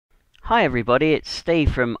Hi everybody, it's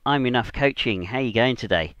Steve from I'm Enough Coaching. How are you going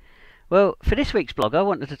today? Well, for this week's blog I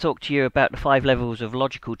wanted to talk to you about the 5 levels of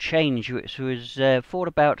logical change, which was thought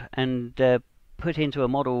about and put into a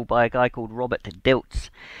model by a guy called Robert Dilts.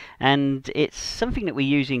 And it's something that we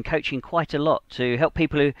use in coaching quite a lot to help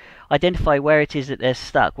people who identify where it is that they're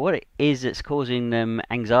stuck, what it is that's causing them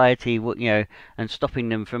anxiety, and stopping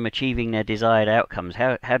them from achieving their desired outcomes.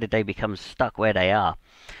 How did they become stuck where they are?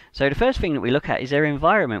 So the first thing that we look at is their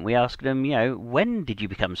environment. We ask them, when did you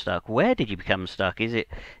become stuck? Where did you become stuck? Is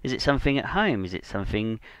it something at home? Is it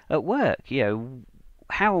something at work?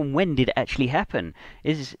 How and when did it actually happen?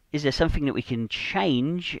 Is there something that we can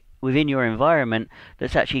change within your environment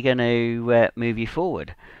that's actually going to move you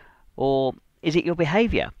forward? Or is it your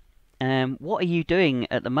behavior? What are you doing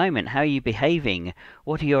at the moment? How are you behaving?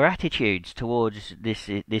 What are your attitudes towards this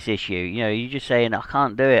issue? You're just saying, I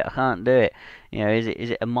can't do it, I can't do it. Is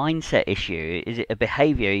it a mindset issue? Is it a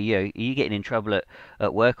behavior? Are you getting in trouble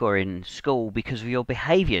at work or in school because of your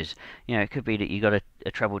behaviors? It could be that you got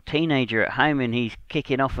a troubled teenager at home and he's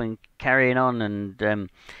kicking off and carrying on,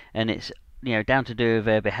 and it's down to do with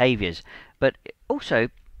their behaviors, but also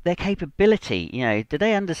their capability. Do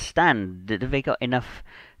they understand? Have they got enough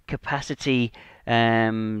capacity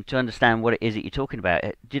to understand what it is that you're talking about?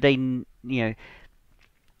 Do they,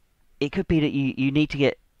 it could be that you need to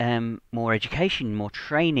get more education, more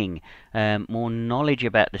training, more knowledge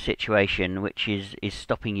about the situation which is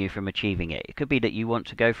stopping you from achieving it. It could be that you want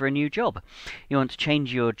to go for a new job. You want to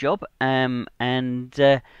change your job, and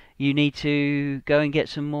you need to go and get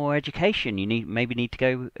some more education. You maybe need to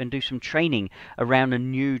go and do some training around a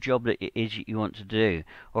new job that it is you want to do,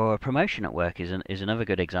 or a promotion at work is another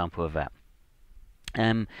good example of that.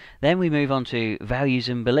 Then we move on to values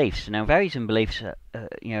and beliefs. Now, values and beliefs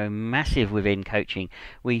are massive within coaching.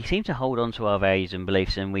 We seem to hold on to our values and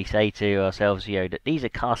beliefs, and we say to ourselves, that these are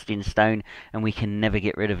cast in stone and we can never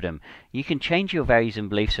get rid of them. You can change your values and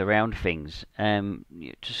beliefs around things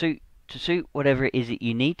to suit whatever it is that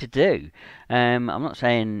you need to do. I'm not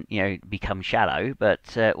saying become shallow,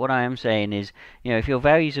 but what I am saying is, if your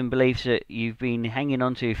values and beliefs that you've been hanging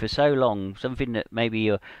on to for so long, something that maybe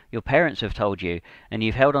your parents have told you, and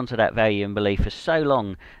you've held on to that value and belief for so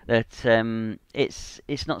long that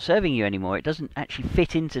it's not serving you anymore. It doesn't actually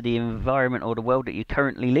fit into the environment or the world that you're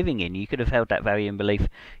currently living in. You could have held that value and belief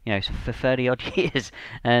for 30 odd years,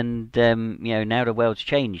 and now the world's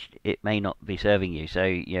changed. It may not be serving you.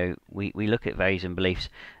 So we look at values and beliefs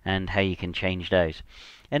and how you can change those.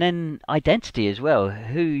 And then identity as well,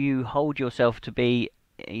 who you hold yourself to be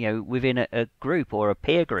within a group or a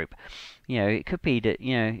peer group. It could be that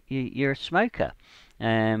you're a smoker,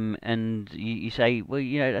 and you say, well,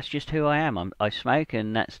 that's just who I am. I smoke,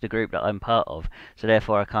 and that's the group that I'm part of, so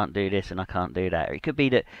therefore I can't do this and I can't do that. Or it could be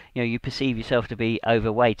that you perceive yourself to be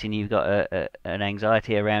overweight and you've got an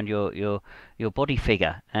anxiety around your body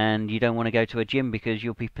figure, and you don't want to go to a gym because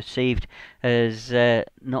you'll be perceived as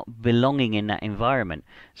not belonging in that environment.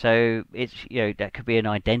 So it's that could be an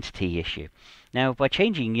identity issue. Now, by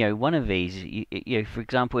changing one of these, for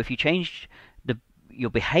example, if you changed your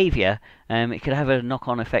behavior, it could have a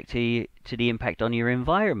knock-on effect to the impact on your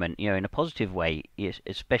environment, in a positive way.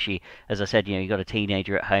 Especially, as I said, you've got a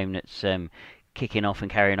teenager at home that's kicking off and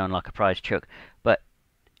carrying on like a prize chuck. But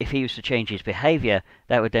if he was to change his behavior,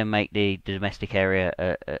 that would then make the domestic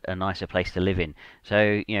area a nicer place to live in.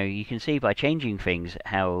 So you can see by changing things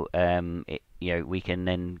how we can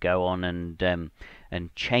then go on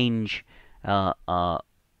and change our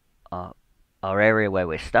area where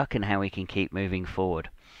we're stuck and how we can keep moving forward.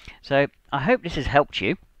 So I hope this has helped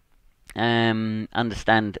you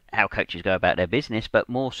understand how coaches go about their business, but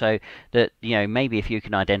more so that maybe if you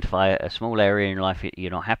can identify a small area in life that you're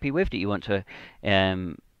not happy with, that you want to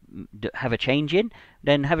have a change in,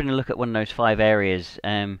 then having a look at one of those 5 areas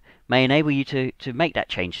may enable you to make that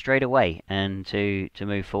change straight away and to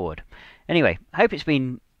move forward. Anyway, I hope it's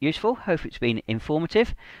been useful, hope it's been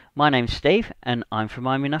informative. My name's Steve and I'm from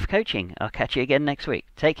I'm Enough Coaching. I'll catch you again next week.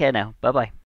 Take care now. Bye bye.